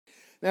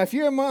Now, if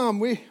you're a mom,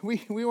 we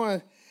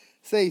want to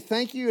say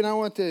thank you, and I'm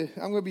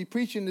going to be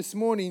preaching this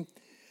morning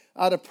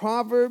out of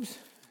Proverbs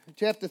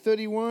chapter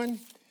 31.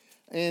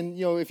 And,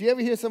 if you ever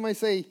hear somebody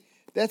say,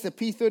 that's a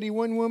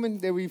P31 woman,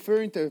 they're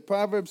referring to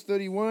Proverbs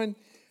 31,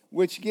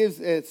 which gives,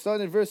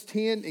 starting at verse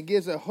 10, it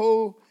gives a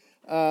whole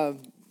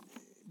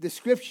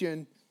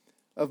description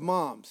of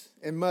moms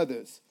and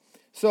mothers.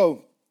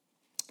 So,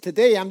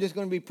 today I'm just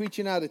going to be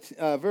preaching out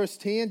of verse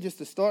 10 just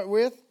to start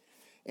with.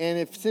 And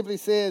it simply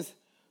says,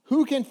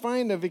 who can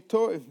find a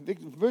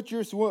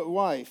virtuous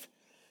wife?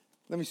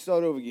 Let me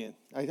start over again.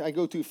 I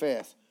go too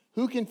fast.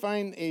 Who can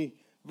find a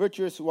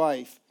virtuous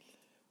wife?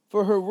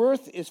 For her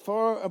worth is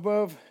far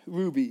above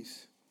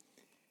rubies.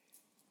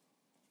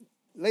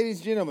 Ladies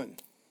and gentlemen,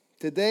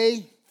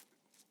 today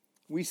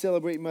we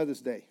celebrate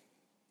Mother's Day.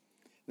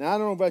 Now, I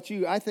don't know about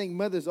you. I think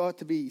mothers ought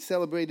to be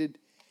celebrated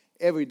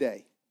every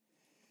day.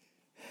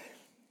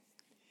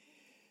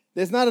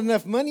 There's not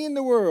enough money in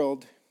the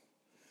world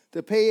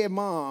to pay a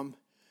mom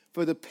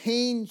for the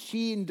pain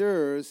she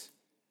endures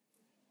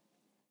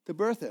to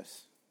birth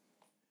us.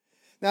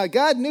 Now,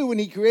 God knew when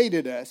he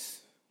created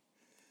us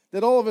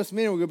that all of us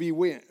men were going to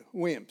be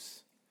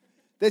wimps.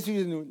 That's the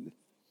reason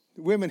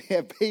women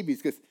have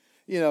babies, because,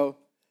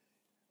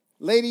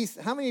 ladies,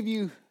 how many of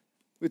you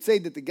would say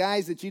that the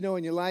guys that you know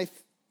in your life,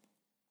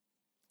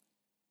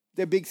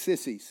 they're big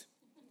sissies?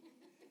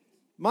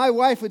 My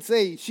wife would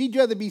say she'd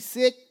rather be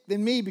sick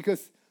than me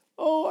because,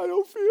 I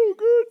don't feel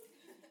good.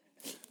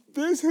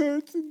 This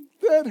hurts and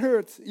that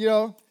hurts.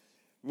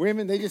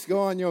 Women, they just go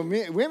on,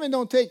 women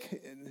don't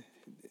take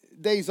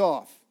days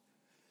off.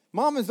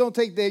 Mamas don't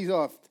take days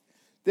off.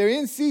 They're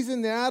in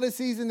season, they're out of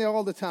season, they're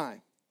all the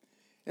time.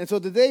 And so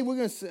today we're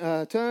going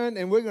to turn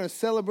and we're going to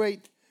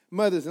celebrate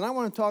mothers. And I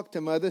want to talk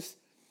to mothers.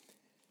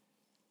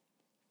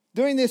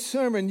 During this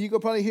sermon, you can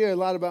probably hear a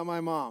lot about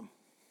my mom.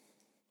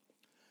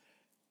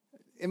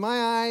 In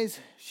my eyes,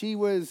 she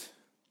was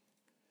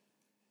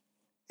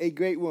a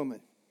great woman.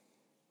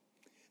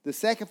 The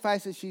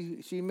sacrifices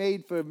she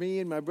made for me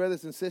and my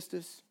brothers and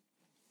sisters,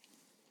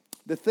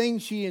 the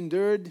things she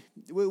endured,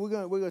 we're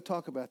going to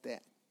talk about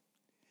that.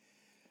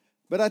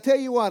 But I tell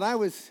you what, I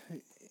was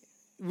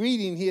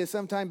reading here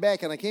some time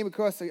back, and I came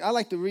across, I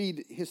like to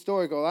read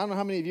historical. I don't know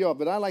how many of you are,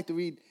 but I like to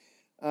read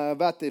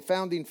about the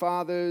founding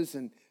fathers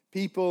and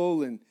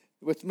people and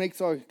what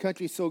makes our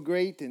country so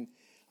great. And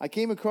I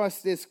came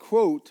across this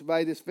quote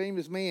by this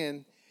famous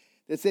man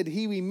that said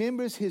he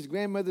remembers his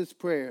grandmother's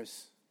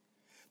prayers.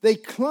 They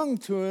clung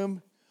to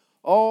him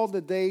all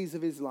the days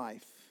of his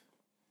life.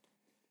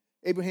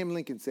 Abraham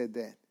Lincoln said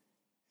that.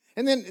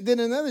 And then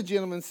another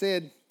gentleman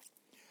said,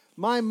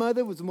 my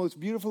mother was the most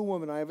beautiful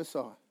woman I ever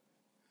saw.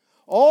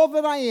 All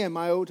that I am,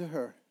 I owe to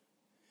her.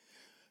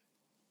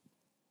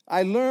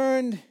 I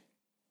learned,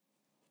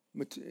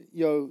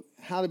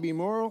 how to be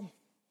moral.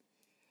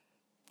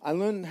 I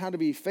learned how to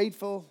be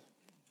faithful.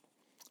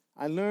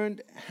 I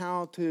learned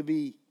how to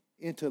be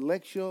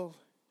intellectual.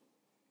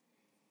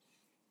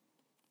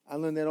 I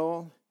learned that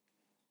all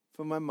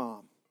from my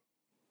mom.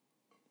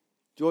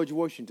 George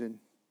Washington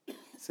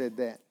said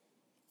that.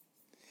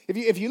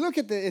 If you look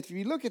at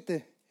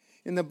the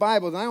in the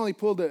Bible, and I only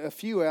pulled a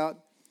few out,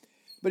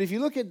 but if you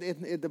look at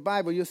the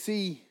Bible, you'll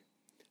see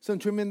some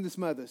tremendous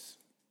mothers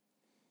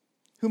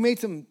who made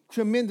some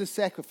tremendous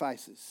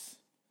sacrifices.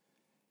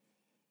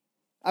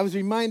 I was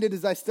reminded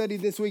as I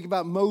studied this week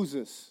about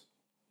Moses,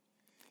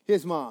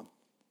 his mom.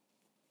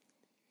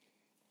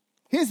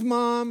 His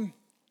mom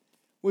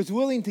was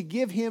willing to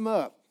give him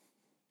up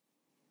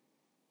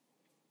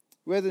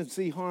rather than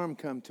see harm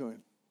come to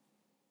him.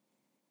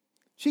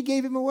 She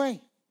gave him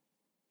away.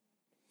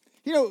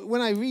 When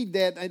I read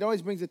that, it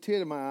always brings a tear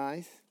to my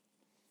eyes.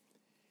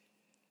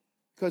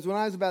 Because when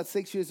I was about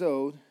 6 years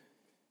old,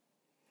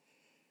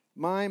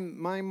 my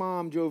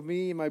mom drove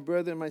me and my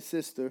brother and my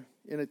sister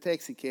in a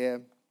taxi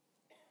cab.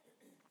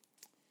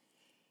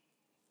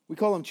 We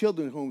call them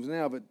children's homes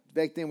now, but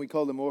back then we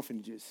called them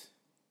orphanages.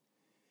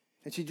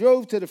 And she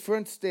drove to the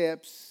front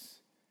steps,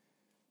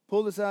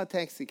 pulled us out of the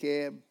taxi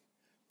cab,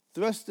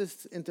 thrust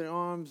us into the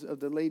arms of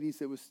the ladies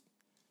that was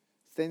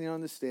standing on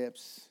the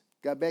steps,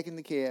 got back in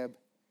the cab.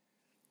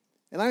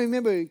 And I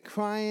remember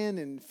crying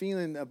and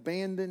feeling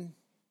abandoned.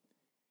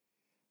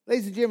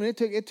 Ladies and gentlemen,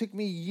 it took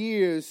me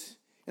years,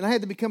 and I had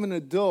to become an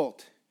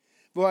adult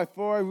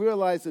before I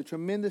realized the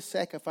tremendous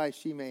sacrifice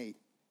she made.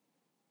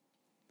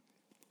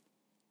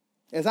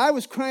 As I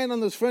was crying on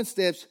those front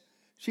steps,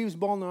 she was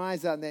bawling her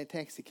eyes out in that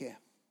taxi cab.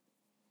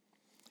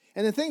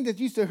 And the thing that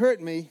used to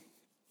hurt me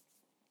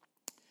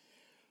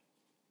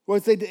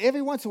was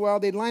every once in a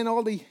while they'd line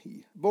all the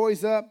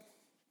boys up,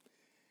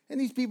 and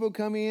these people would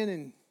come in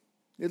and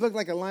it looked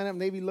like a lineup,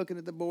 and they'd be looking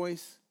at the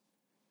boys.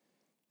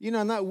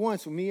 Not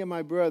once were me and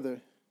my brother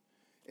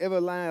ever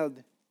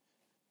allowed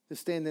to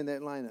stand in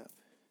that lineup.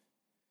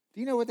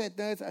 Do you know what that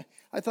does?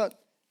 I thought,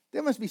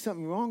 there must be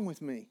something wrong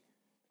with me.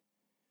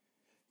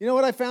 You know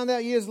what I found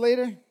out years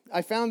later?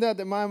 I found out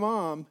that my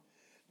mom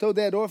told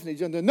that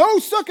orphanage under no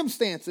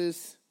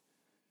circumstances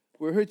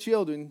were her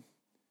children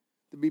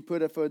to be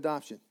put up for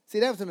adoption. See,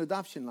 that was an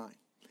adoption line.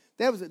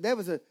 That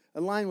was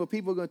a line where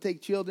people are going to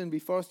take children, be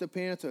foster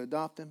parents, or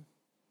adopt them.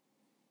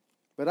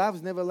 But I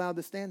was never allowed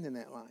to stand in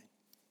that line.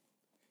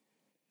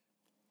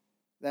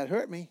 That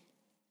hurt me.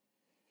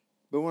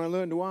 But when I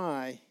learned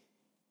why,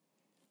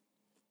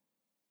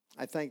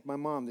 I thanked my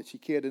mom that she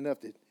cared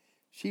enough that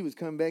she was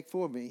coming back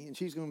for me, and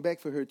she's coming back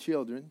for her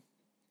children.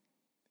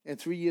 And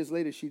 3 years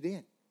later, she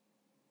did.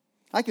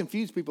 I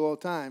confuse people all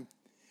the time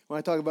when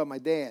I talk about my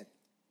dad.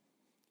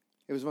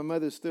 It was my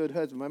mother's third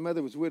husband. My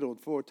mother was widowed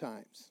 4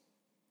 times.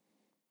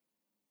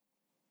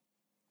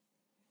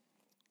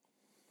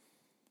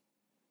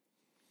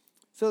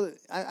 So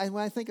when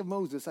I think of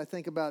Moses, I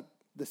think about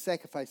the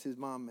sacrifice his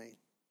mom made.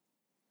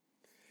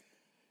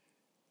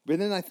 But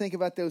then I think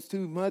about those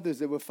 2 mothers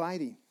that were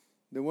fighting.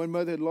 The one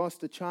mother had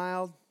lost a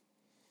child,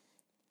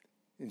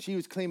 and she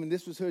was claiming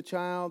this was her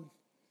child,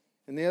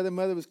 and the other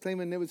mother was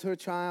claiming it was her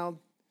child,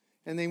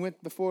 and they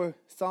went before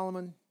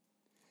Solomon,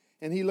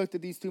 and he looked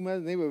at these 2 mothers,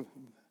 and they were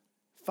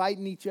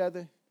fighting each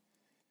other.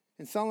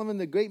 And Solomon,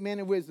 the great man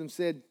of wisdom,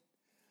 said,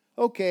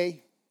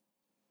 okay,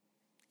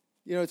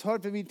 it's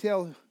hard for me to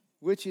tell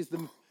which is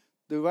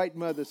the right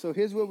mother, so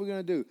here's what we're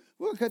going to do.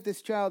 We're going to cut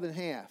this child in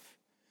half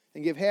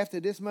and give half to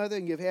this mother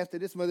and give half to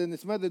this mother. And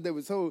this mother that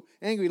was so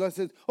angry,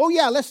 said, oh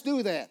yeah, let's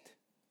do that.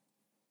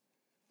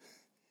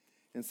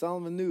 And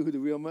Solomon knew who the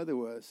real mother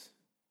was,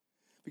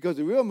 because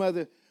the real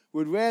mother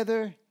would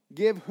rather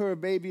give her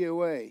baby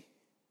away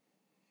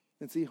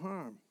than see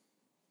harm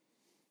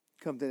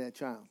come to that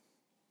child.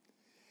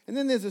 And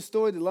then there's a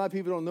story that a lot of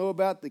people don't know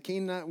about, the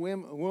Canaanite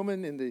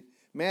woman in the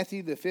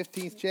Matthew, the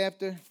 15th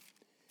chapter,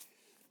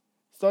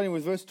 starting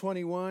with verse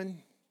 21.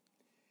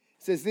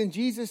 It says, then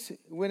Jesus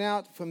went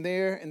out from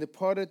there and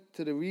departed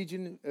to the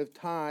region of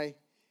Tyre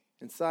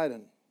and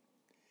Sidon.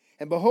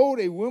 And behold,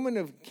 a woman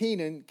of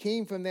Canaan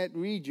came from that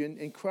region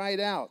and cried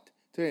out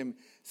to him,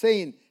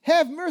 saying,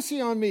 have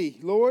mercy on me,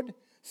 Lord,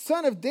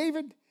 son of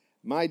David.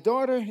 My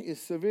daughter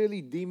is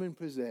severely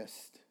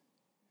demon-possessed.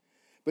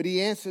 But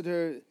he answered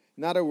her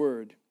not a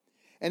word.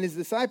 And his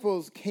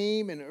disciples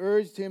came and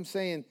urged him,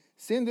 saying,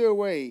 send her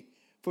away,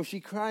 for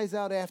she cries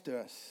out after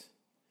us.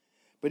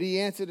 But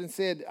he answered and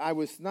said, I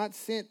was not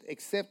sent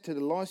except to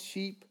the lost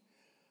sheep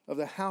of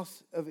the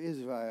house of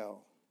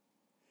Israel.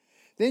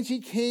 Then she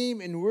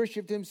came and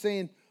worshipped him,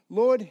 saying,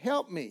 Lord,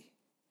 help me.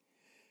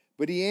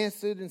 But he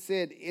answered and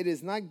said, it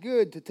is not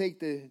good to take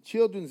the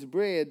children's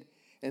bread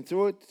and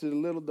throw it to the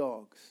little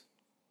dogs.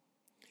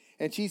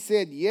 And she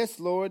said, yes,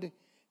 Lord,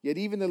 yet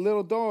even the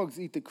little dogs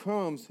eat the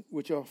crumbs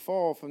which are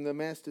fall from the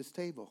master's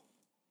table.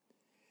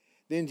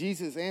 Then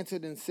Jesus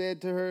answered and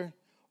said to her,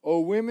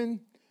 O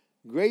women,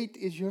 great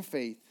is your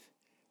faith.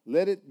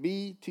 Let it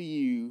be to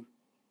you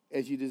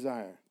as you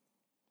desire.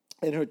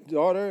 And her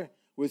daughter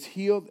was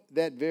healed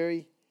that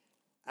very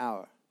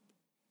hour.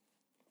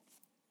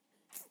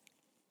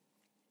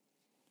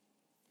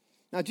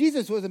 Now,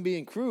 Jesus wasn't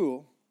being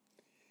cruel.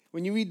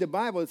 When you read the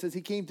Bible, it says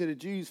he came to the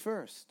Jews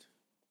first.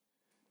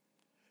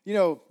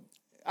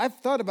 I've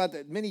thought about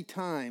that many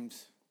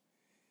times.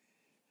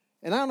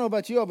 And I don't know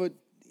about you all, but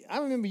I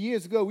remember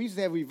years ago, we used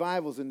to have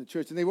revivals in the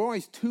church, and they were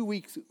always 2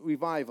 weeks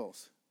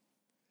revivals.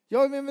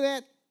 Y'all remember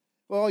that?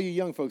 Well, all you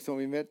young folks don't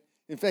remember it.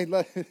 In fact,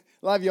 a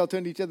lot of y'all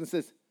turn to each other and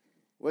says,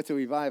 what's a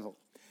revival?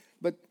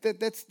 But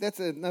that's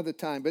another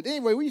time. But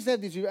anyway, we used to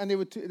have these, and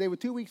they were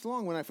 2 weeks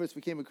long when I first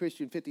became a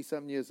Christian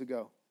 50-something years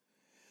ago.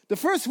 The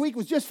first week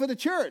was just for the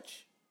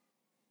church.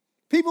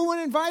 People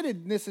weren't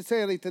invited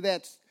necessarily to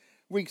that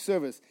week's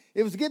service.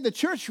 It was to get the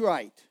church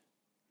right.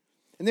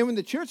 And then when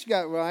the church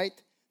got right,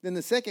 then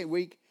the second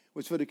week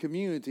was for the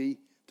community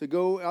to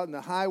go out in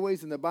the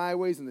highways and the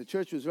byways, and the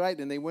church was right,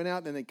 and they went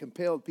out and they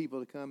compelled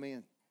people to come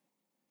in.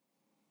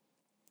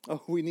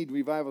 Oh, we need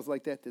revivals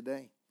like that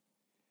today.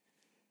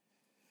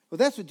 Well,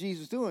 that's what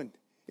Jesus was doing.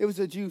 It was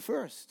a Jew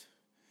first.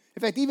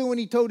 In fact, even when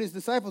he told his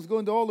disciples, go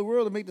into all the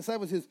world and make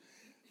disciples, his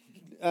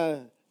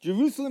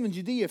Jerusalem and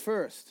Judea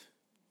first.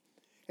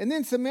 And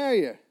then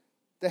Samaria,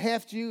 the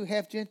half Jew,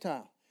 half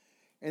Gentile.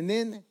 And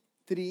then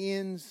to the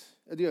ends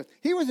of the earth.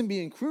 He wasn't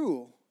being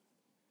cruel,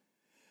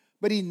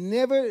 but he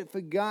never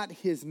forgot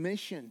his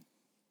mission.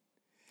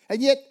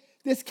 And yet,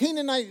 this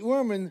Canaanite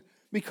woman,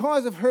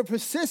 because of her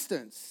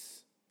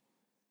persistence,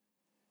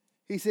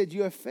 he said,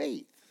 your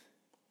faith,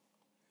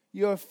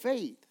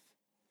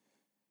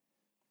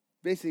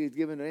 basically is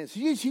giving her answer.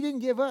 She didn't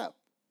give up.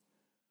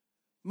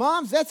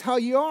 Moms, that's how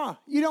you are.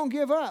 You don't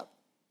give up.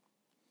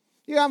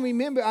 I'm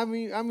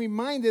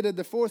reminded of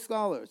the 4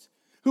 scholars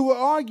who were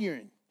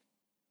arguing.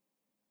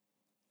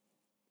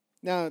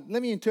 Now,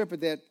 let me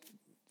interpret that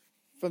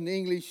from the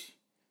English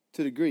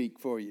to the Greek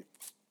for you.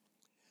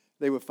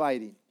 They were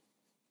fighting.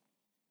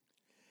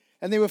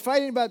 And they were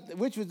fighting about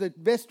which was the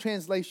best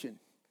translation.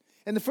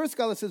 And the first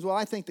scholar says, well,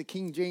 I think the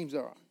King James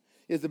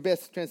is the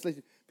best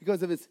translation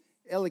because of its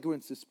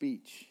eloquence of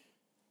speech.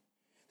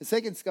 The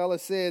second scholar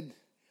said,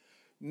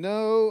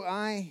 no,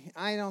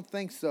 I don't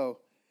think so.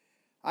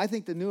 I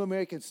think the New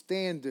American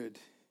Standard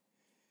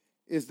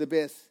is the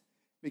best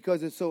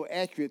because it's so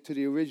accurate to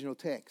the original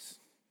text.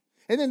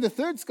 And then the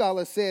third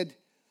scholar said,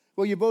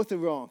 well, you both are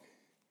wrong.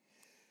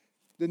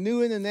 The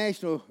New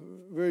International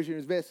Version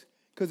is best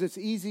because it's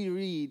easy to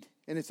read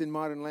and it's in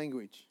modern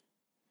language.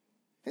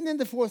 And then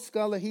the fourth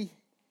scholar, he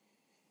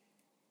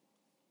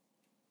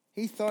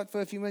thought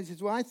for a few minutes. He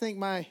says, well, I think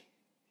my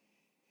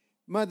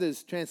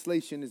mother's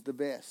translation is the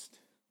best.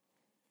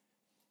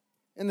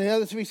 And the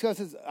other three scholars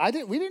says,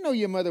 we didn't know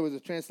your mother was a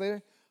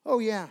translator. Oh,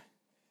 yeah.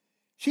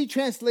 She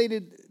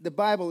translated the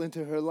Bible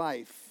into her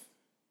life.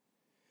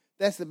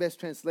 That's the best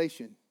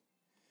translation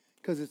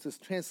because it's a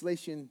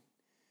translation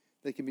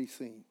that can be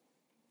seen.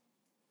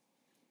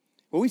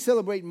 Well, we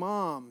celebrate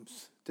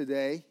moms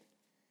today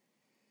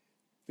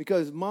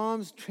because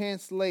moms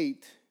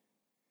translate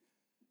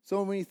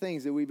so many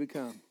things that we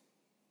become.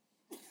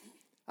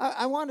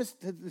 I want us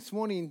to, this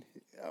morning,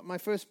 my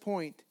first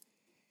point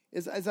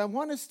is I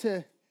want us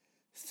to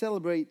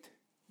celebrate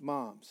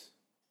moms.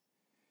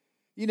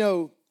 You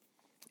know,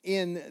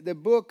 in the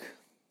book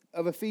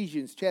of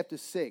Ephesians, chapter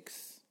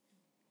 6,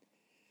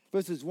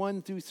 verses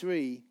 1 through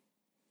 3,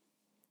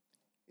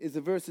 is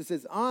a verse that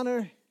says,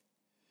 honor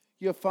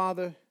your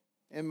father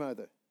and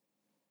mother.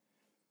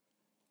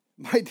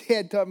 My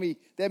dad taught me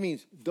that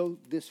means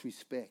don't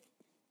disrespect.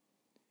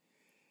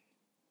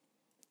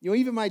 You know,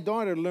 even my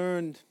daughter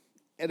learned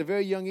at a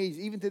very young age,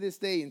 even to this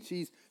day, and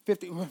she's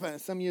 50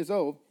 some years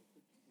old.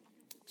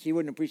 She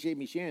wouldn't appreciate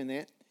me sharing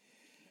that.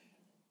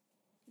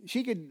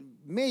 She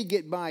may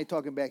get by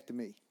talking back to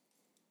me.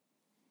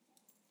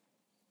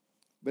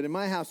 But in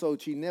my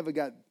household, she never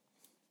got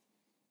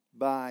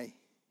by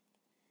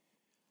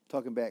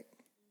talking back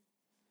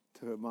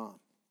to her mom.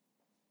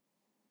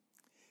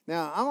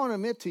 Now, I want to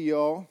admit to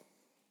y'all,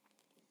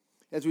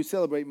 as we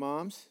celebrate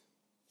moms,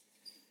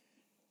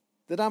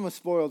 that I'm a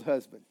spoiled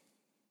husband.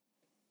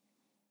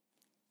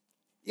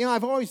 You know,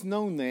 I've always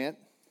known that.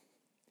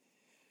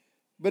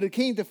 But it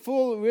came to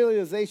full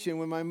realization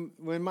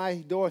when my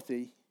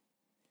Dorothy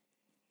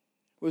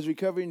was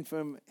recovering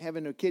from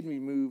having her kidney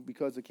removed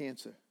because of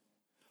cancer.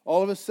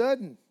 All of a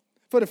sudden,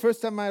 for the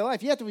first time in my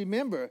life, you have to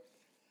remember,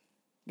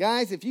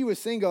 guys, if you were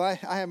single, I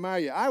admire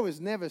you. I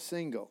was never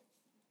single.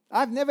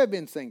 I've never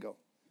been single.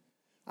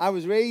 I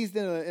was raised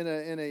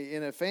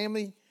in a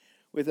family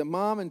with a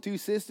mom and two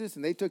sisters,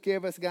 and they took care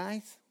of us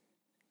guys.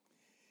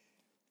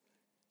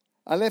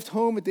 I left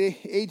home at the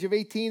age of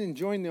 18 and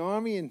joined the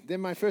Army, and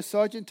then my first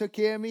sergeant took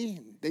care of me.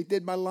 They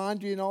did my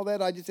laundry and all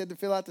that. I just had to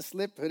fill out the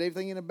slip, put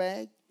everything in a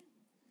bag.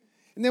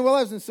 And then while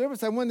I was in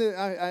service,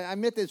 I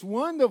met this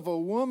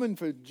wonderful woman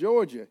from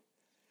Georgia.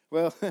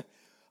 Well,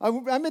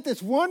 I met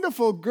this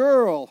wonderful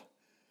girl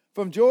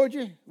from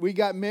Georgia. We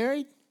got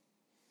married,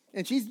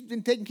 and she's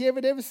been taking care of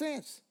it ever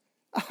since.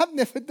 I've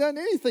never done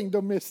anything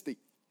domestic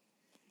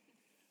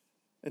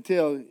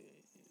until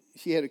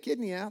she had her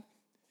kidney out.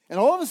 And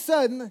all of a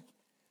sudden,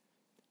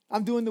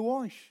 I'm doing the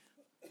wash.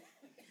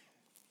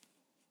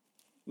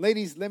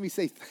 Ladies, let me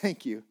say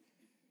thank you.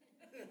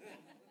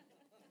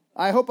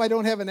 I hope I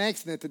don't have an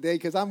accident today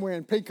because I'm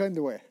wearing pink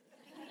underwear.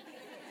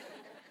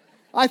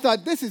 I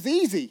thought, this is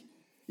easy.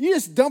 You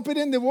just dump it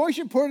in the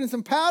washer, pour it in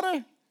some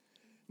powder.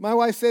 My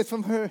wife says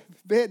from her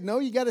bed, no,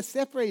 you got to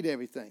separate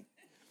everything.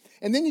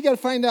 And then you got to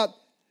find out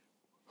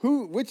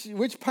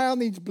which pile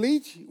needs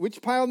bleach,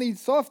 which pile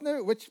needs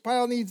softener, which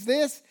pile needs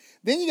this.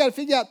 Then you got to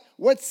figure out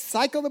what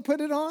cycle to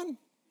put it on.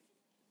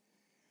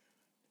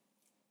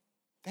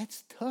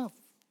 That's tough.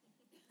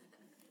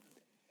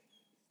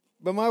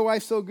 But my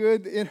wife's so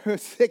good in her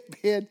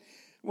sick bed.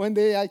 One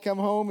day I come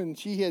home and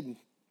she had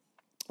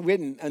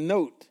written a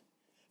note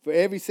for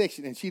every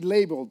section, and she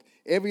labeled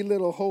every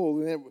little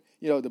hole. And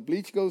the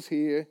bleach goes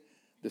here,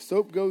 the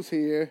soap goes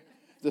here,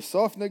 the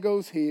softener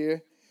goes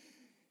here.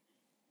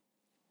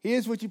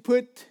 Here's what you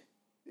put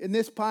in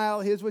this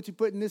pile. Here's what you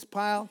put in this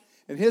pile,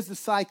 and here's the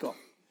cycle.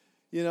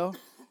 You know,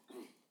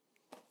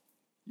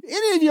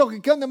 any of you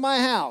can come to my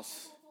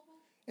house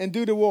and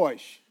do the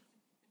wash.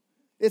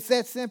 It's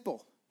that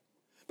simple.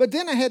 But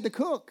then I had to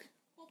cook.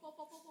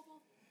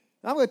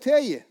 I'm going to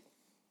tell you,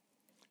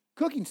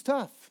 cooking's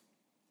tough.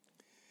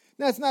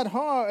 Now, it's not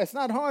hard. It's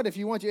not hard if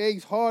you want your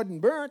eggs hard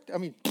and burnt. I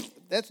mean,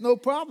 that's no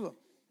problem.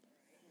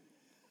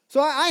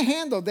 So I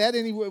handled that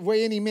any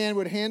way any man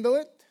would handle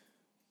it.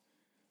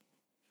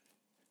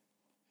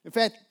 In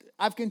fact,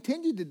 I've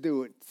continued to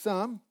do it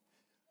some.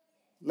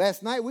 The other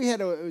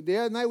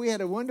night we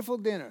had a wonderful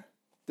dinner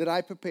that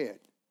I prepared.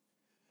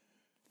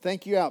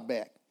 Thank you,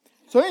 Outback.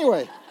 So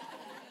anyway,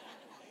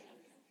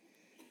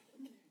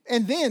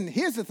 and then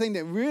here's the thing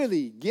that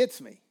really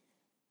gets me.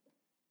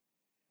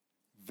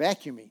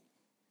 Vacuuming.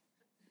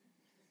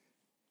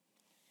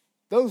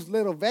 Those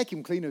little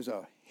vacuum cleaners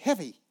are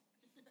heavy.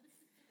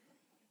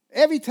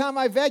 Every time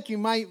I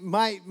vacuum,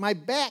 my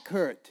back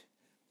hurt.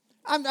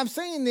 I'm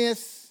saying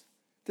this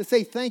to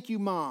say thank you,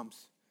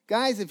 moms.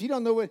 Guys, if you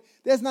don't know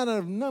there's not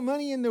enough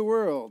money in the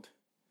world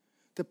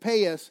to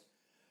pay us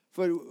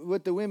for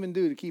what the women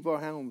do to keep our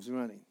homes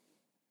running.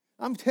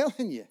 I'm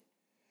telling you,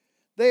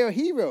 they are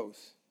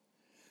heroes.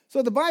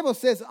 So the Bible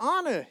says,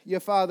 honor your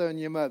father and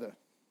your mother.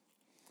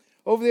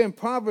 Over there in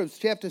Proverbs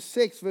chapter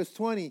 6, verse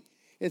 20,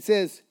 it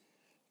says,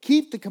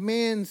 keep the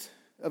commands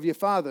of your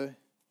father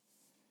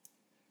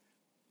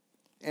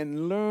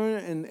and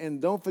learn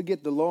and don't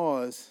forget the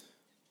laws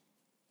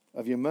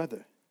of your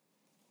mother.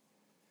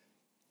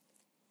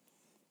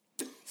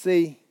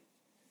 See,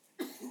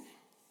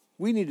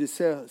 we need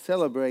to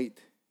celebrate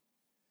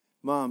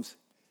moms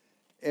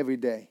every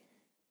day.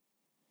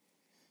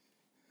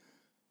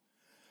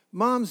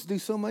 Moms do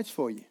so much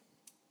for you.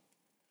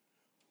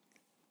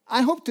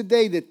 I hope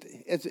today that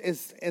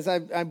as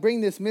I bring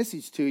this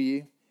message to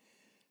you,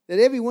 that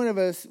every one of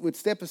us would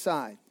step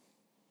aside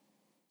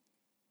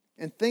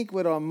and think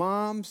what our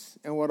moms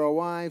and what our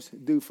wives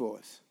do for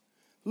us.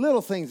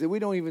 Little things that we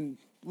don't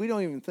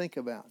even think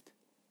about.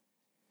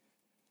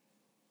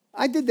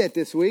 I did that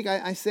this week.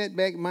 I sat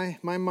back.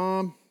 My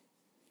mom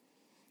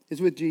is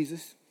with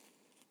Jesus.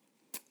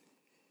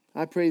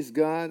 I praise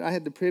God. I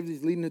had the privilege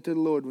of leading her to the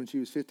Lord when she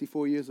was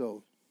 54 years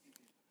old.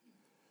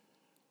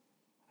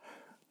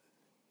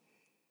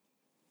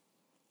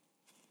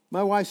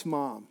 My wife's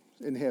mom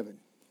in heaven.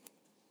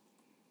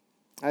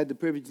 I had the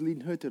privilege of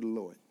leading her to the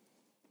Lord.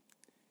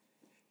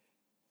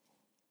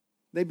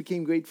 They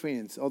became great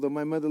friends. Although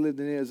my mother lived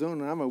in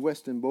Arizona, I'm a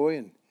Western boy,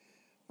 and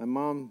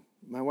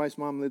my wife's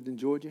mom lived in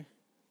Georgia.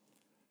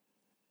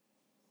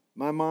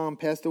 My mom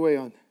passed away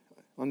on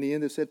the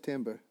end of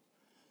September,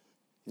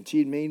 and she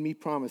had made me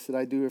promise that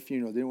I'd do her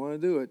funeral. Didn't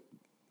want to do it,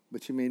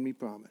 but she made me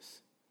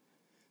promise.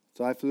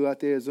 So I flew out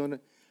to Arizona.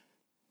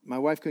 My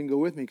wife couldn't go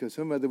with me because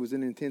her mother was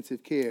in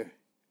intensive care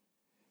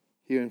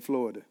here in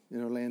Florida,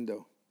 in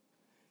Orlando.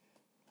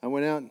 I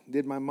went out and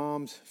did my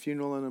mom's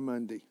funeral on a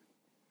Monday.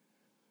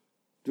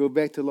 Drove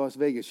back to Las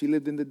Vegas. She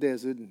lived in the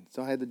desert, and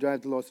so I had to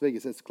drive to Las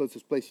Vegas. That's the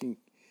closest place you can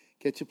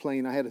catch a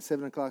plane. I had a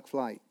 7 o'clock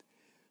flight.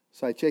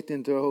 So I checked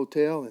into a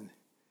hotel, and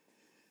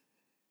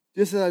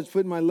just as I was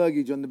putting my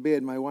luggage on the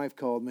bed, my wife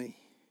called me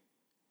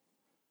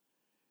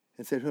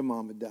and said her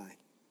mom had died.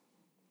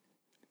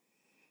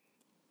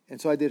 And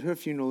so I did her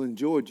funeral in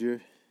Georgia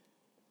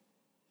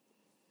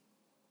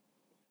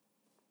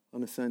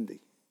on a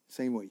Sunday,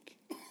 same week.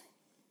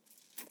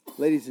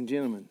 Ladies and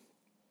gentlemen,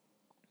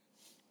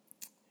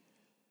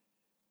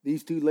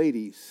 these two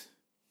ladies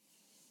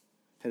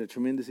had a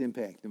tremendous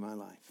impact in my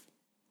life.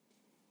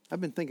 I've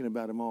been thinking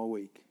about them all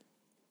week.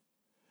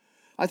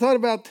 I thought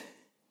about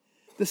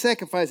the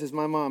sacrifices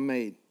my mom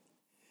made.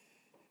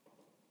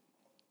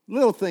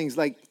 Little things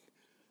like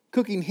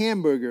cooking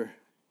hamburger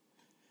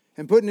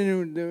and putting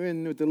it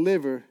in with the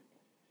liver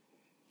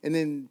and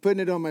then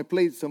putting it on my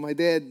plate so my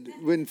dad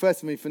wouldn't fuss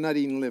at me for not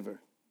eating liver.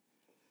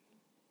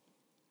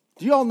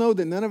 Do you all know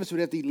that none of us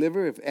would have to eat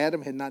liver if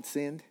Adam had not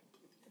sinned?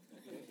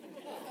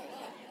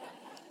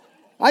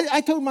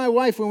 I told my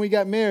wife when we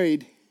got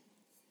married,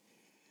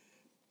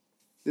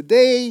 the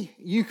day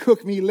you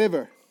cook me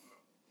liver,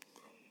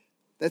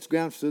 that's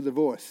grounds for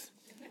divorce.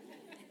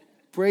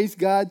 Praise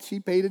God, she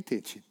paid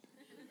attention.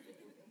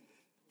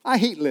 I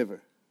hate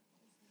liver.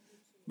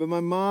 But my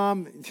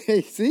mom,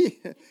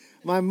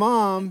 my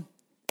mom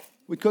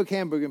would cook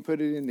hamburger and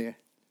put it in there.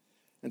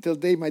 Until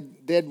the day my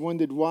dad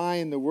wondered why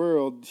in the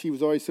world she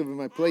was always serving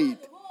my plate.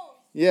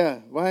 Yeah,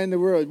 why in the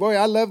world? Boy,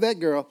 I love that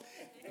girl.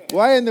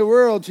 Why in the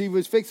world she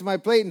was fixing my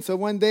plate? And so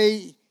one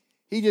day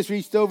he just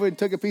reached over and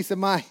took a piece of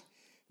my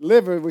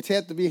liver, which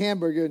had to be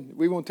hamburger.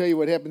 We won't tell you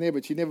what happened there,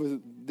 but she never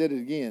did it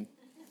again.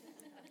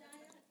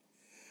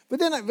 But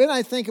then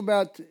I think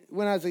about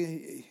when I was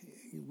a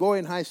boy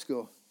in high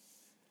school.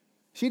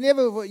 She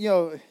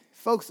never,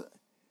 folks,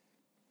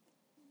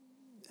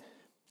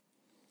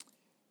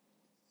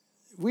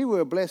 we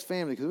were a blessed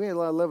family because we had a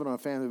lot of love in our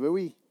family, but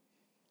we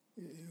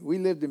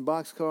lived in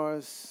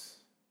boxcars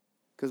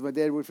because my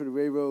dad worked for the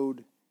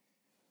railroad.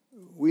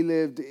 We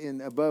lived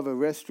above a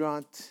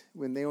restaurant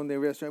when they owned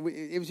their restaurant.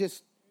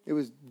 It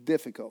was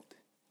difficult.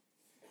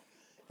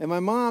 And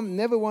my mom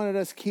never wanted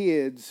us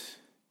kids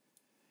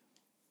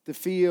to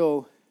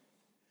feel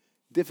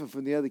different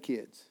from the other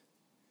kids.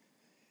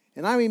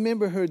 And I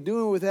remember her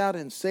doing without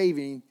and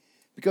saving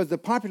because the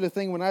popular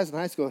thing when I was in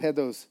high school had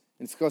those,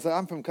 and it's because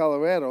I'm from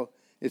Colorado,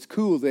 it's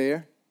cool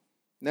there.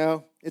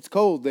 No, it's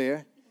cold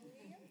there.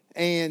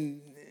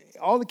 And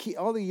all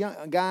the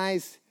young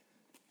guys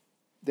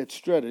that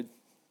strutted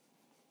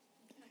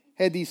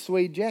had these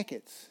suede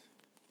jackets.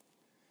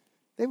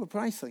 They were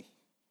pricey.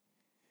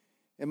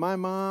 And my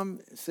mom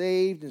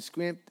saved and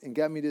scrimped and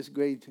got me this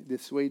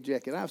suede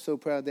jacket. I was so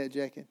proud of that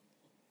jacket.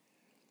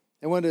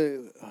 And one of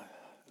the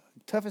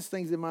toughest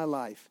things in my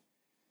life,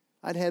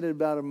 I'd had it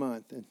about a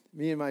month. And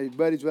me and my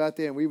buddies were out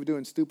there and we were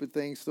doing stupid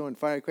things, throwing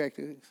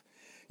firecrackers.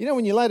 You know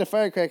when you light a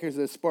firecracker, there's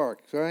a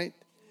spark, right?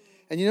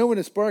 And you know when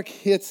a spark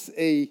hits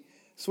a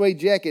suede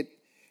jacket,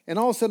 and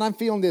all of a sudden I'm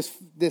feeling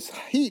this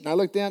heat, and I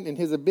look down and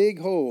there's a big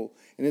hole,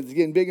 and it's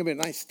getting bigger,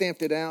 and I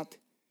stamped it out,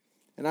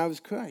 and I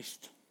was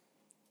crushed.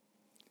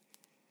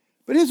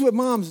 But here's what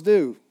moms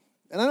do.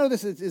 And I know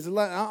this is a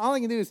lot. All I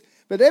can do is,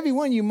 but every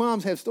one of you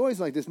moms have stories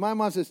like this. My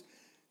mom says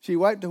she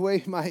wiped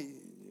away my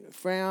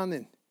frown,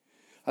 and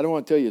I don't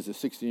want to tell you as a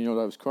 16-year-old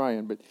I was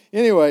crying, but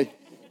anyway,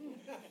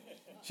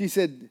 she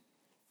said,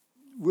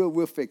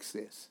 we'll fix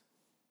this.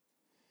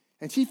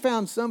 And she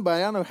found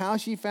somebody, I don't know how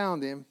she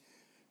found him,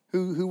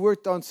 who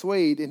worked on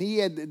suede, and he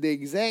had the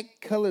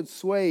exact colored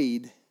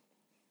suede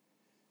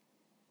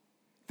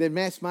that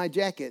matched my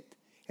jacket.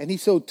 And he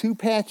sewed 2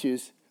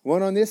 patches,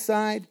 one on this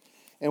side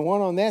and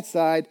one on that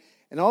side.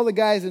 And all the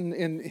guys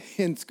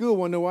in school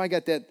want to know why I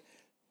got that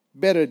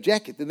better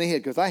jacket than they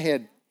had, because I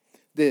had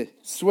the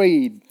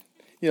suede.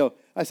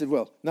 I said,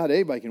 well, not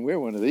everybody can wear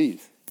one of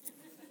these.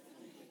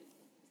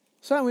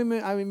 So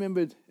I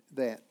remembered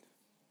that.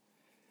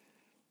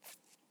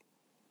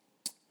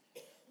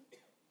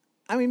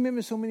 I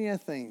remember so many other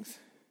things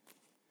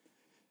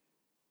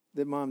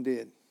that Mom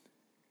did.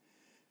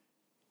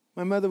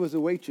 My mother was a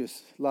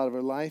waitress a lot of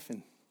her life,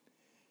 and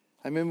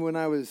I remember when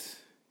I was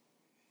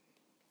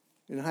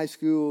in high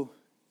school,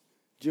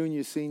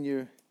 junior,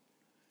 senior,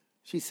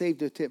 she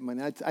saved her tip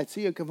money. I'd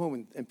see her come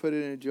home and put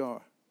it in a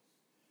jar.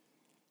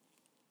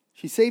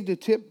 She saved her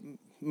tip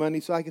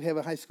money so I could have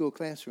a high school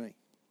class ring.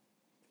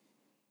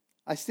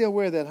 I still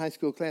wear that high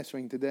school class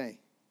ring today.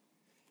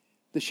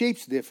 The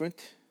shape's different,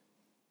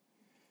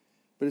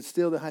 but it's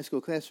still the high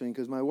school class ring,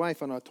 because my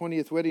wife, on our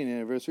 20th wedding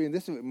anniversary, and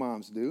this is what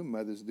moms do,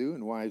 mothers do,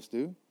 and wives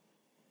do,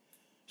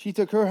 she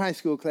took her high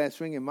school class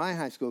ring and my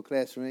high school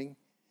class ring,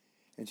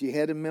 and she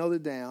had them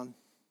melded down,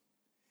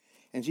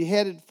 and she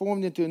had it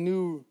formed into a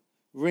new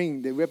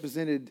ring that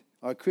represented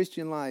our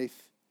Christian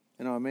life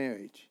and our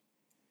marriage.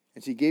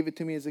 And she gave it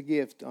to me as a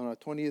gift on our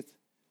 20th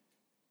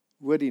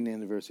wedding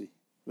anniversary.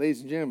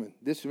 Ladies and gentlemen,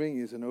 this ring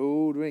is an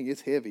old ring.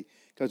 It's heavy.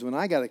 Because when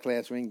I got a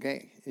class ring,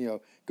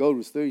 gold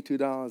was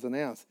 $32 an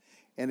ounce.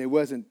 And it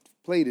wasn't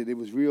plated. It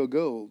was real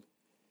gold.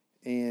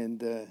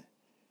 And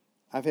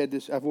I've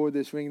worn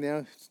this ring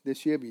now.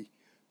 This year be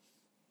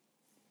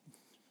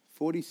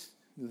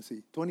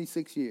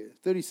 26 years,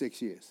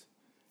 36 years.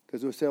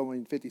 Because we're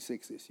celebrating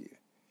 56 this year.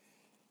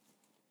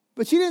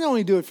 But she didn't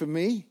only do it for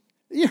me.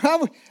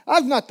 I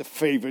was not the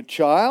favorite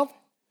child.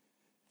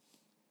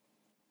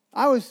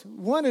 I was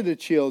one of the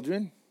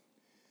children.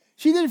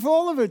 She did it for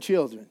all of her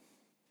children.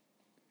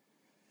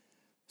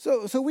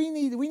 So we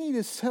need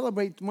to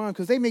celebrate tomorrow,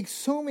 because they make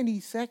so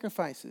many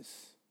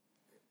sacrifices.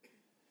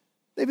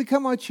 They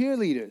become our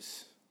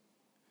cheerleaders.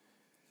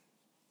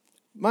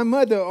 My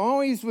mother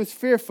always was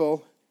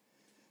fearful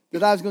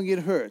that I was going to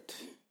get hurt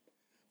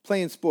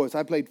playing sports.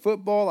 I played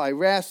football. I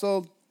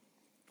wrestled.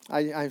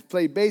 I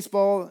played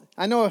baseball.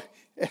 I know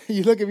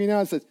you look at me now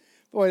and say,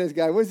 boy, this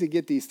guy, where does he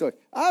get these stories?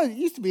 I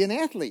used to be an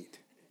athlete.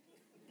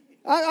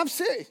 I'm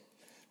serious.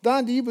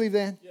 Don, do you believe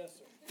that? Yes,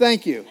 sir.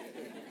 Thank you.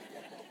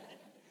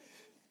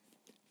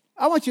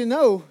 I want you to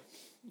know,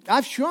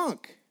 I've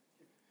shrunk.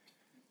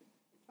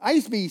 I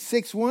used to be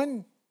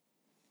 6'1",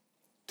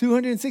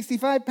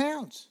 265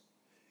 pounds.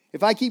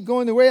 If I keep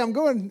going the way I'm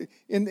going,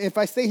 and if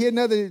I stay here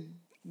another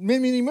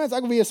many months, I'm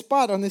going to be a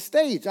spot on the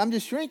stage. I'm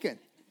just shrinking.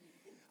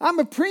 I'm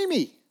a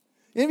preemie.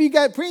 And if you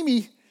got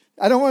preemie,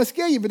 I don't want to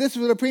scare you, but this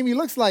is what a preemie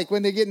looks like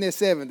when they get in their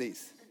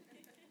 70s.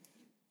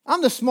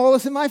 I'm the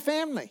smallest in my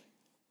family.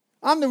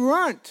 I'm the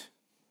runt.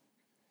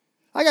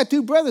 I got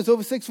 2 brothers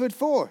over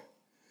 6'4".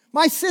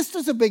 My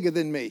sisters are bigger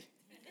than me.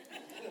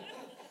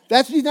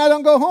 That's the reason I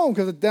don't go home,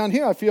 because down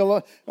here at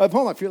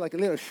home I feel like a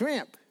little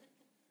shrimp.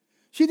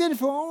 She did it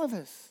for all of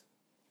us.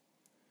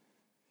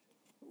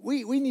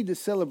 We need to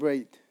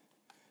celebrate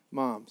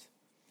moms.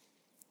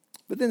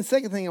 But then the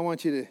second thing I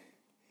want you to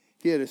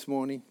hear this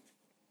morning,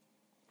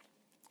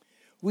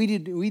 we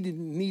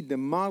need to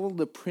model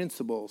the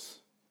principles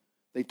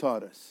they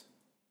taught us.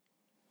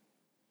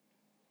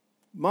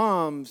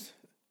 Moms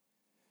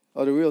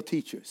are the real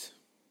teachers.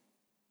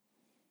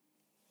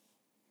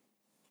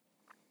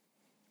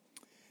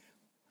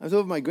 I was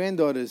over at my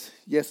granddaughters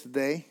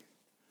yesterday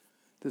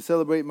to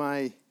celebrate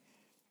my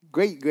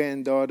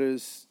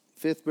great-granddaughter's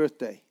 5th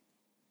birthday.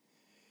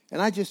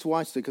 And I just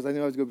watched her because I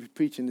knew I was going to be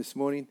preaching this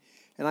morning.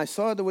 And I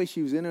saw the way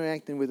she was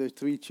interacting with her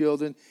 3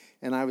 children.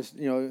 And I was,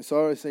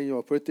 saw her say,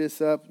 put this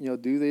up,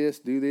 do this,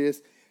 do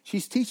this.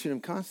 She's teaching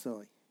them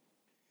constantly.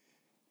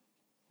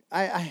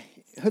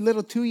 Her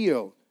little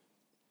 2-year-old,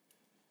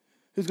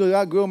 who's going to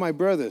outgrow my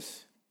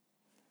brothers,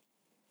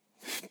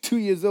 2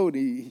 years old,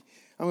 I'm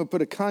going to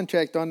put a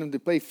contract on him to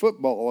play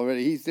football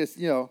already. He's just,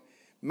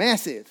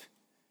 massive.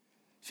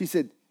 She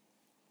said,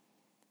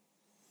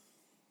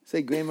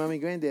 say, Grandmommy,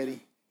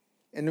 Granddaddy.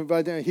 And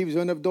by then he was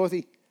running up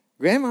Dorothy,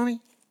 Grandmommy,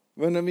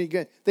 running up me.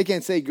 They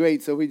can't say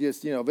great, so we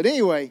just, But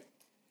anyway,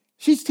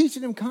 she's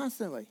teaching them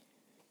constantly.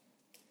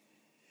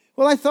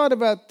 Well, I thought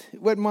about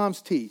what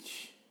moms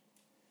teach.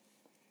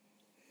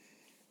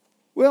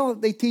 Well,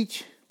 they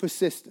teach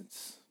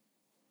persistence.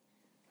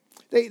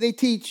 They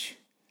teach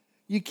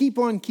you keep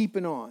on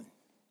keeping on.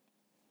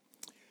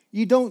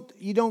 You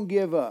don't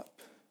give up.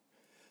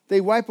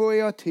 They wipe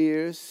away our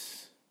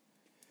tears,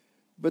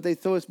 but they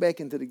throw us back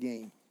into the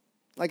game.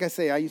 Like I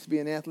say, I used to be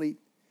an athlete.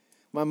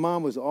 My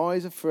mom was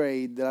always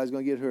afraid that I was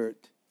going to get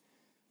hurt,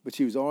 but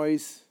she was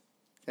always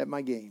at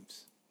my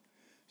games.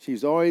 She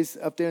was always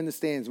up there in the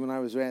stands when I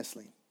was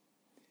wrestling.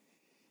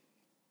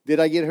 Did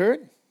I get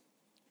hurt?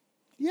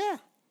 Yeah.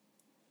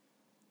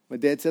 My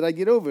dad said I'd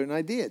get over it, and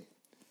I did.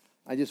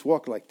 I just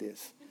walked like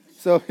this.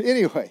 So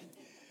anyway,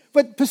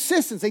 but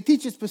persistence, they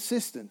teach us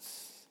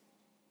persistence.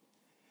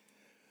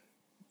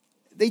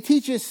 They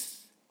teach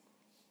us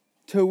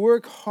to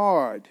work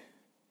hard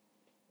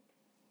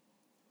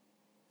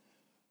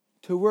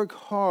to work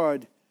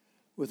hard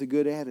with a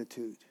good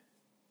attitude,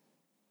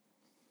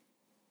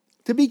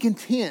 to be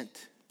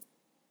content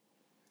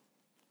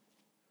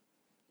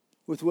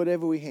with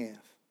whatever we have.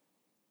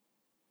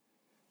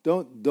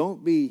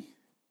 Don't be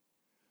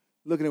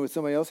looking at what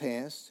somebody else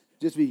has.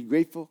 Just be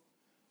grateful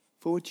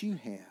for what you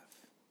have.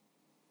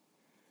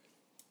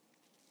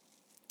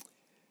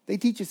 They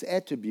teach us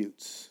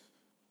attributes.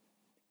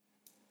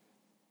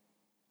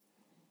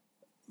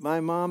 My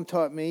mom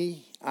taught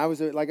me, I was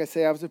a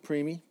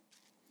preemie.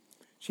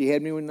 She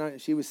had me when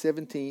she was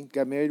 17,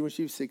 got married when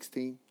she was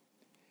 16.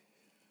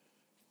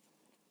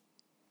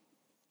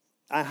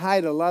 I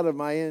hide a lot of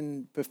my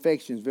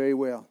imperfections very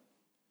well.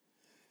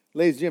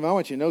 Ladies and gentlemen, I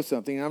want you to know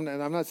something.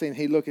 I'm not saying,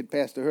 hey, look at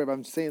Pastor Herb.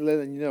 I'm saying,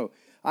 letting you know,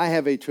 I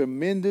have a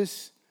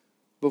tremendous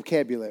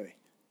vocabulary.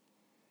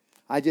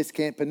 I just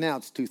can't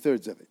pronounce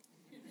 2/3 of it.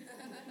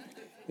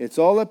 It's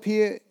all up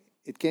here.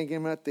 It can't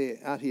get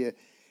out here.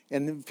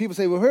 And people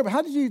say, well, Herb,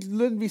 how did you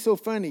learn to be so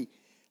funny?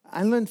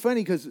 I learned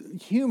funny because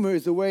humor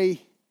is the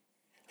way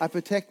I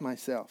protect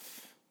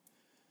myself.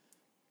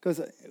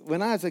 Because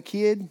when I was a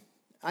kid,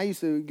 I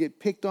used to get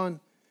picked on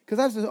because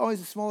I was always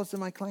the smallest in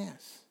my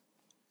class.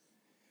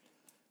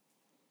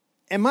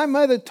 And my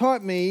mother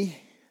taught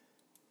me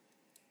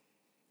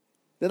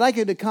that I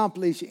could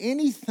accomplish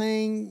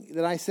anything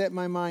that I set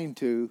my mind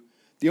to.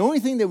 The only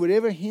thing that would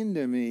ever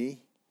hinder me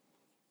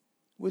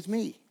was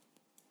me.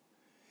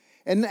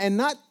 And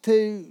not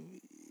to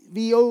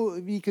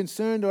be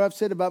concerned or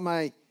upset about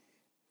my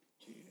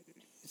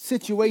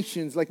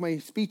situations like my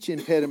speech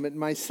impediment,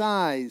 my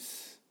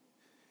size,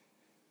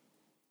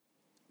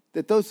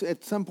 that those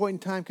at some point in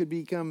time could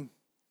become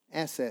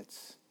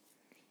assets.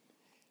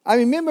 I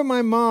remember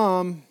my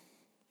mom,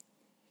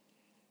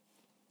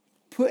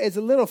 as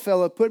a little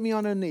fella, put me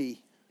on her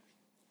knee,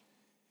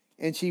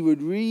 and she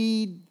would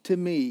read to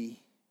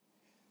me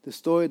the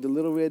story of the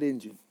little red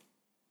engine.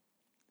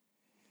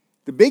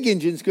 The big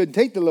engines couldn't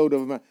take the load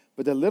of them,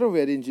 but the little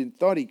red engine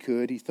thought he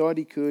could. He thought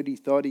he could. He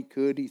thought he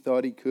could. He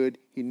thought he could.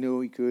 He knew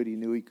he could. He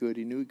knew he could.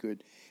 He knew he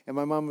could. And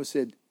my mama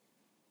said,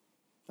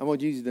 I won't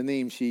use the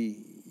name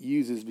she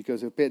uses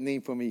because her pet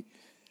name for me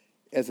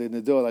as an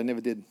adult, I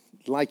never did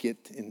like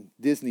it. And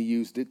Disney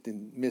used it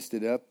and messed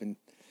it up. And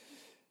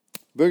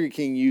Burger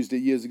King used it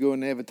years ago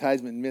in an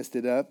advertisement and messed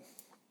it up.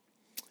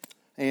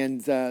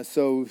 And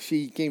so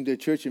she came to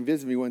church and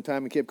visited me one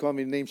time and kept calling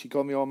me the name she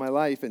called me all my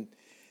life. And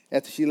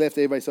after she left,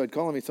 everybody started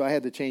calling me, so I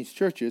had to change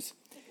churches.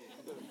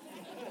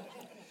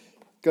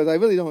 Because I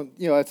really don't,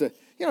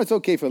 it's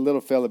okay for a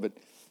little fella, but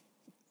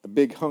a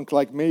big hunk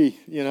like me,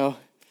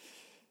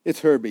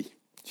 it's Herbie.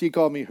 She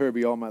called me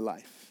Herbie all my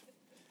life.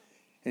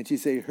 And she'd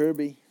say,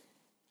 Herbie,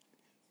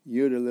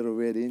 you're the little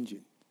red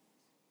engine.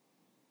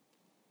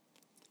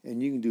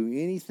 And you can do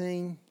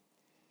anything,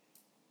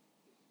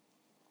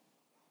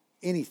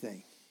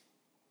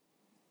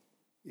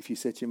 if you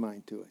set your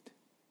mind to it.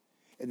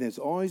 And there's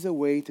always a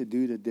way to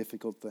do the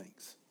difficult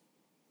things.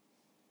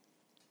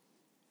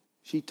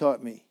 She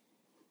taught me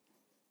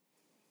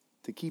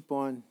to keep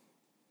on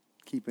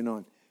keeping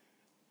on.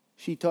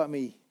 She taught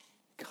me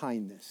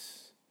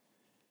kindness.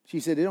 She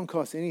said, it don't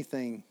cost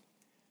anything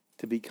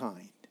to be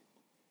kind.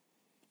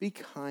 Be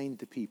kind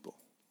to people.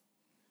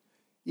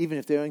 Even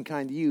if they're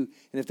unkind to you.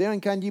 And if they're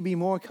unkind to you, be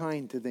more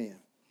kind to them.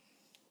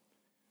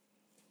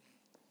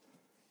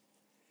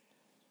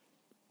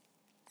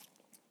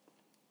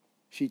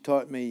 She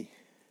taught me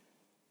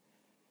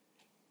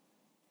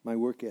my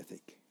work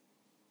ethic.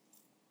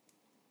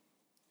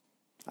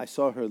 I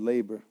saw her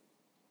labor.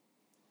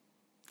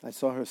 I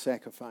saw her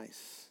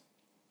sacrifice.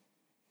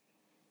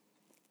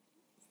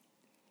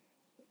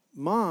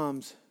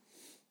 Moms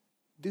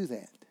do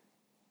that.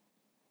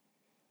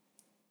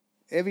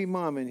 Every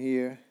mom in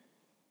here,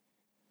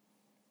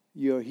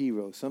 you're a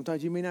hero.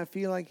 Sometimes you may not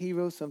feel like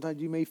heroes.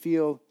 Sometimes you may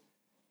feel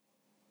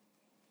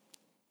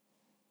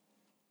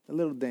a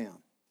little down.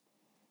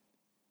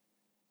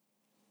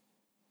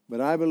 But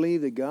I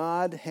believe that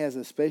God has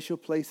a special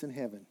place in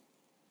heaven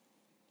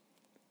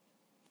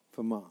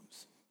for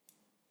moms.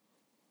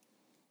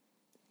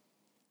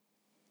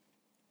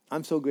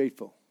 I'm so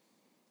grateful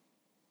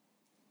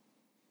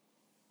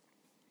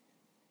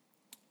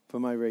for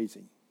my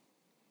raising.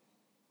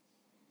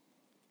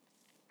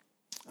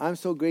 I'm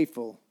so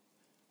grateful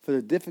for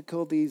the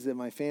difficulties that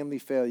my family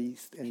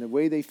faced and the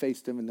way they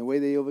faced them and the way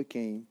they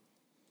overcame,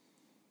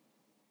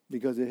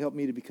 because it helped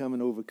me to become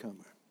an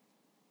overcomer.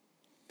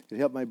 It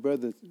helped my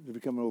brother to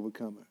become an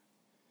overcomer.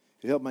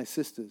 It helped my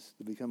sisters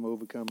to become an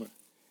overcomer.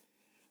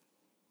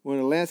 One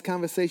of the last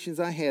conversations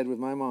I had with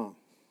my mom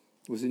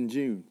was in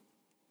June,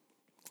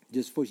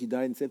 just before she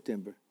died in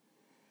September.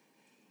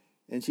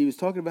 And she was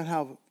talking about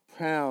how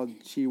proud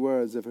she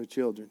was of her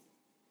children.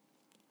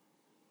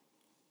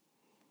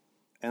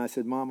 And I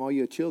said, Mom, all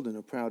your children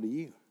are proud of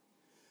you.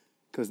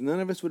 Because none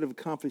of us would have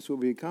accomplished what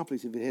we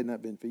accomplished if it had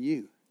not been for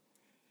you.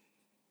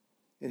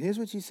 And here's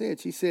what she said.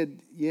 She said,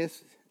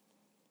 yes,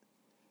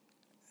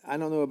 I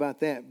don't know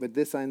about that, but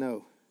this I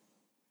know,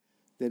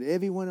 that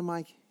every one of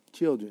my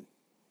children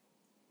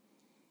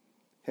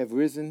have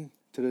risen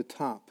to the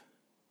top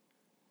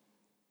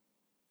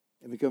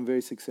and become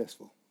very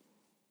successful.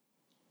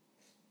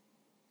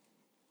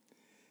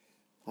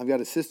 I've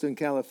got a sister in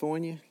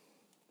California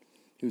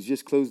who's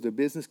just closed her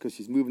business because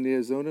she's moving to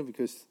Arizona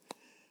because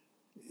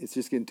it's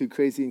just getting too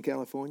crazy in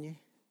California.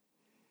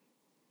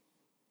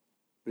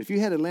 But if you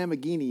had a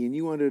Lamborghini and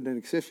you wanted an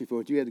accessory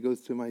for it, you had to go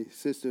to my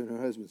sister and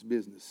her husband's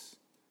business.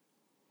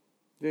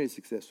 Very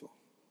successful.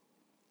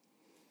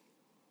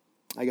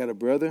 I got a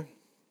brother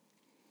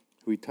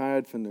who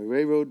retired from the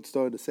railroad,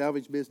 started a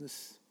salvage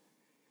business.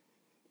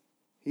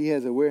 He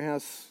has a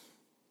warehouse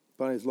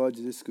about as large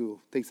as this school,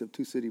 takes up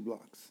 2 city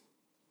blocks.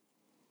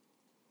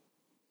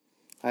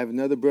 I have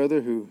another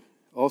brother who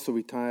also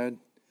retired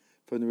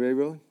from the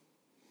railroad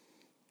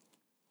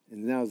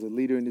and now is a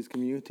leader in his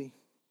community.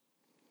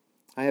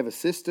 I have a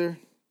sister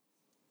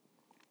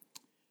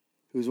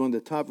who's one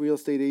of the top real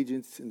estate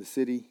agents in the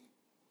city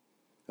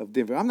of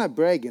Denver. I'm not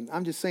bragging.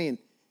 I'm just saying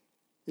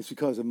it's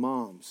because of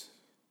moms.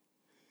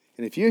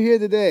 And if you're here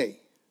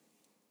today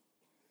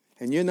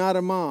and you're not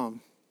a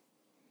mom,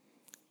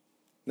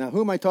 now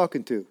who am I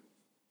talking to?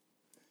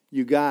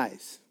 You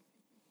guys.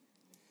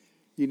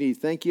 You need to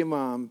thank your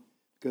mom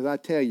because I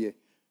tell you,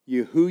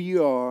 you're who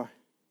you are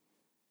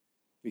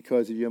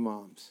because of your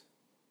moms.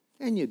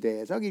 And your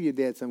dads. I'll give your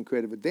dad some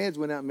credit, but dads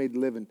went out and made a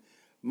living.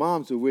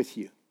 Moms are with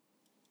you.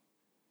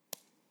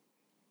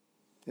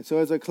 And so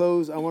as I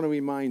close, I want to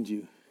remind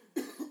you,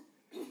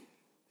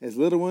 as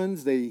little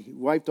ones, they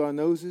wiped our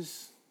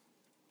noses.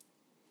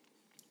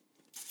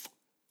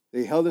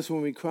 They held us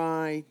when we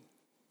cried.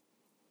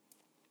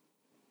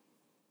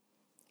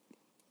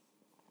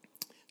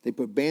 They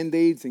put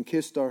Band-Aids and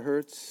kissed our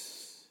hurts.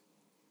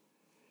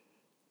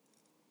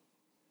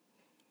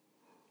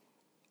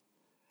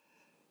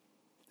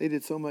 They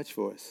did so much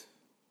for us.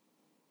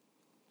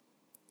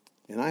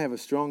 And I have a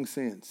strong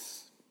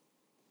sense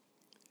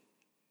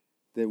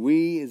that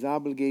we as an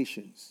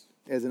obligation,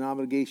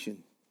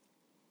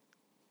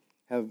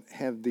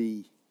 have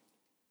the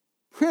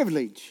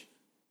privilege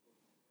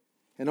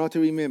and ought to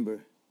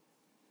remember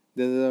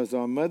that as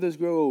our mothers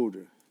grow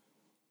older,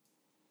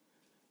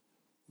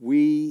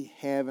 we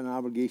have an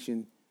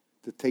obligation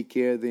to take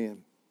care of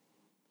them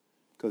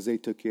because they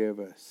took care of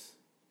us.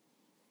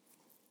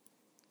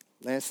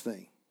 Last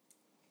thing.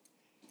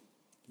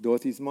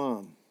 Dorothy's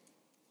mom,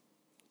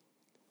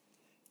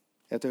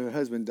 after her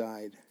husband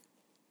died,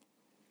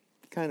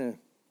 kind of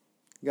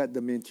got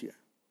dementia.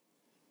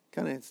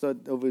 Kind of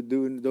started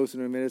dosing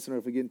her medicine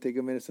or forgetting to take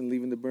her medicine,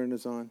 leaving the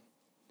burners on.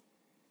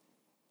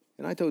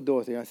 And I told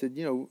Dorothy, I said,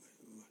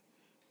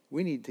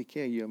 we need to take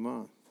care of your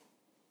mom.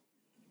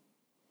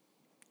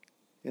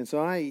 And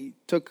so I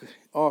took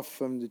off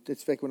from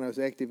that's back when I was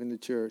active in the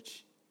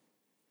church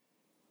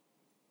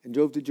and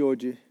drove to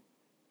Georgia.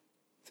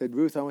 Said,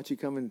 Ruth, I want you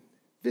to come and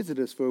visit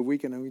us for a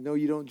week, and I know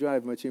you don't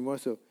drive much anymore,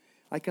 so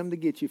I come to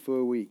get you for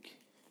a week.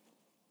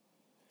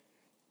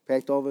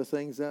 Packed all the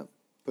things up,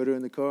 put her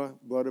in the car,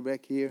 brought her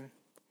back here.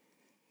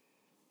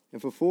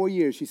 And for 4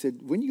 years, she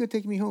said, when are you going to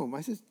take me home?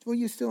 I said, well,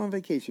 you're still on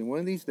vacation one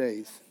of these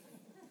days.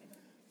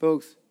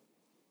 Folks,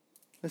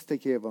 let's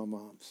take care of our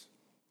moms.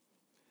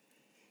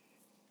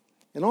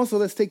 And also,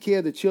 let's take care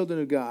of the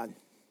children of God.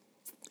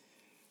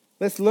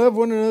 Let's love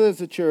one another as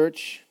a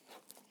church.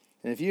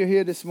 And if you're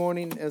here this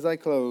morning as I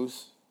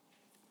close,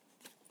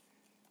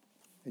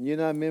 and you're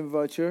not a member of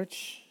our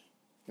church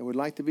and would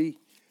like to be,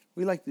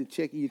 we'd like to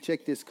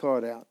check this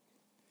card out.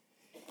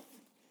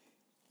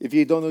 If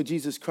you don't know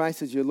Jesus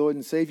Christ as your Lord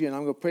and Savior, and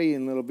I'm going to pray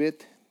in a little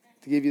bit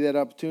to give you that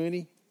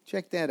opportunity,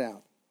 check that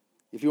out.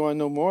 If you want to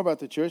know more about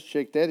the church,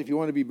 check that. If you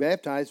want to be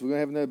baptized, we're going to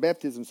have another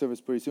baptism service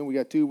pretty soon. We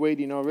got 2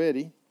 waiting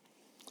already.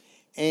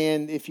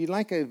 And if you'd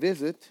like a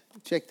visit,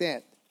 check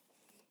that.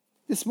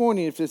 This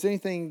morning, if there's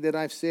anything that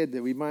I've said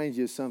that reminds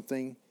you of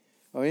something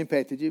or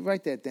impacted you,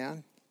 write that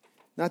down.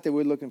 Not that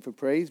we're looking for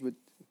praise, but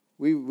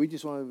we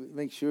just want to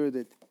make sure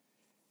that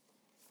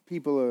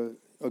people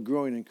are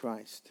growing in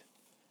Christ.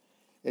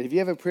 And if you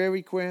have a prayer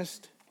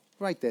request,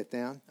 write that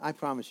down. I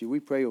promise you, we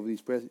pray over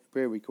these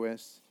prayer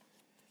requests.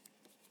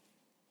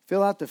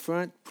 Fill out the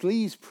front.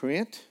 Please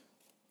print.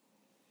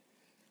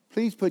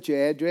 Please put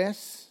your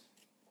address.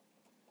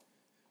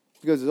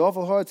 Because it's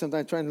awful hard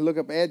sometimes trying to look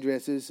up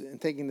addresses and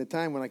taking the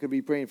time when I could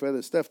be praying for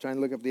other stuff, trying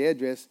to look up the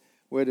address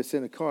where to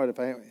send a card if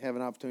I have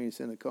an opportunity to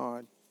send a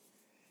card.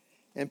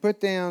 And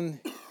put down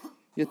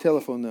your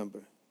telephone number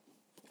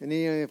and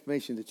any other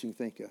information that you can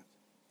think of.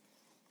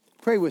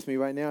 Pray with me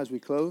right now as we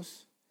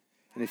close.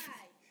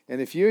 And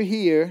if you're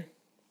here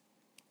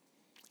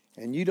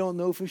and you don't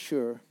know for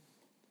sure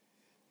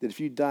that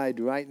if you died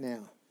right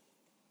now,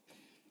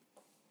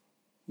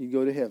 you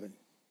go to heaven,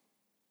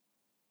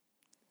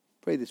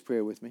 pray this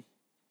prayer with me.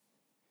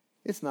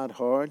 It's not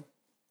hard.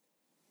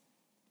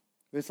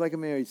 It's like a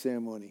marriage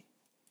ceremony.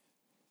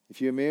 If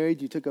you're married,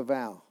 you took a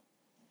vow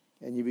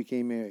and you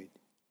became married.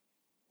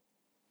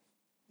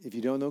 If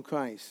you don't know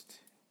Christ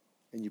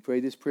and you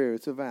pray this prayer,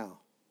 it's a vow.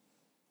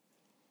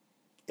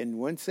 In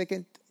 1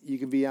 second, you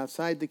can be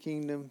outside the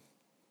kingdom,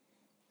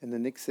 and the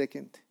next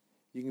second,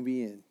 you can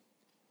be in.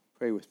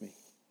 Pray with me.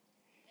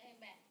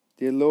 Amen.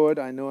 Dear Lord,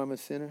 I know I'm a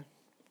sinner.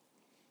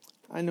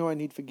 I know I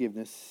need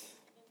forgiveness.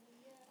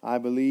 I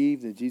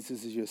believe that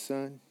Jesus is your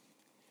Son.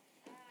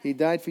 He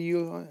died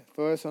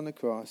for us on the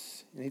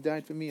cross, and He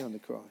died for me on the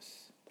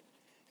cross.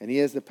 And He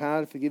has the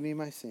power to forgive me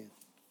my sin.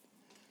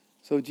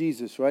 So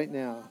Jesus, right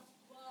now,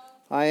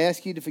 I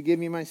ask you to forgive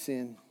me my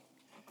sin.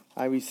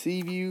 I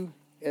receive you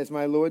as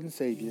my Lord and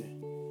Savior.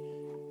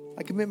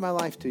 I commit my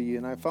life to you,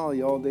 and I follow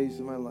you all days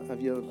of my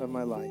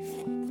life.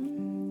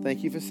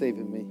 Thank you for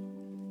saving me.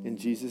 In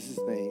Jesus'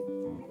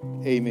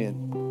 name,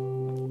 amen.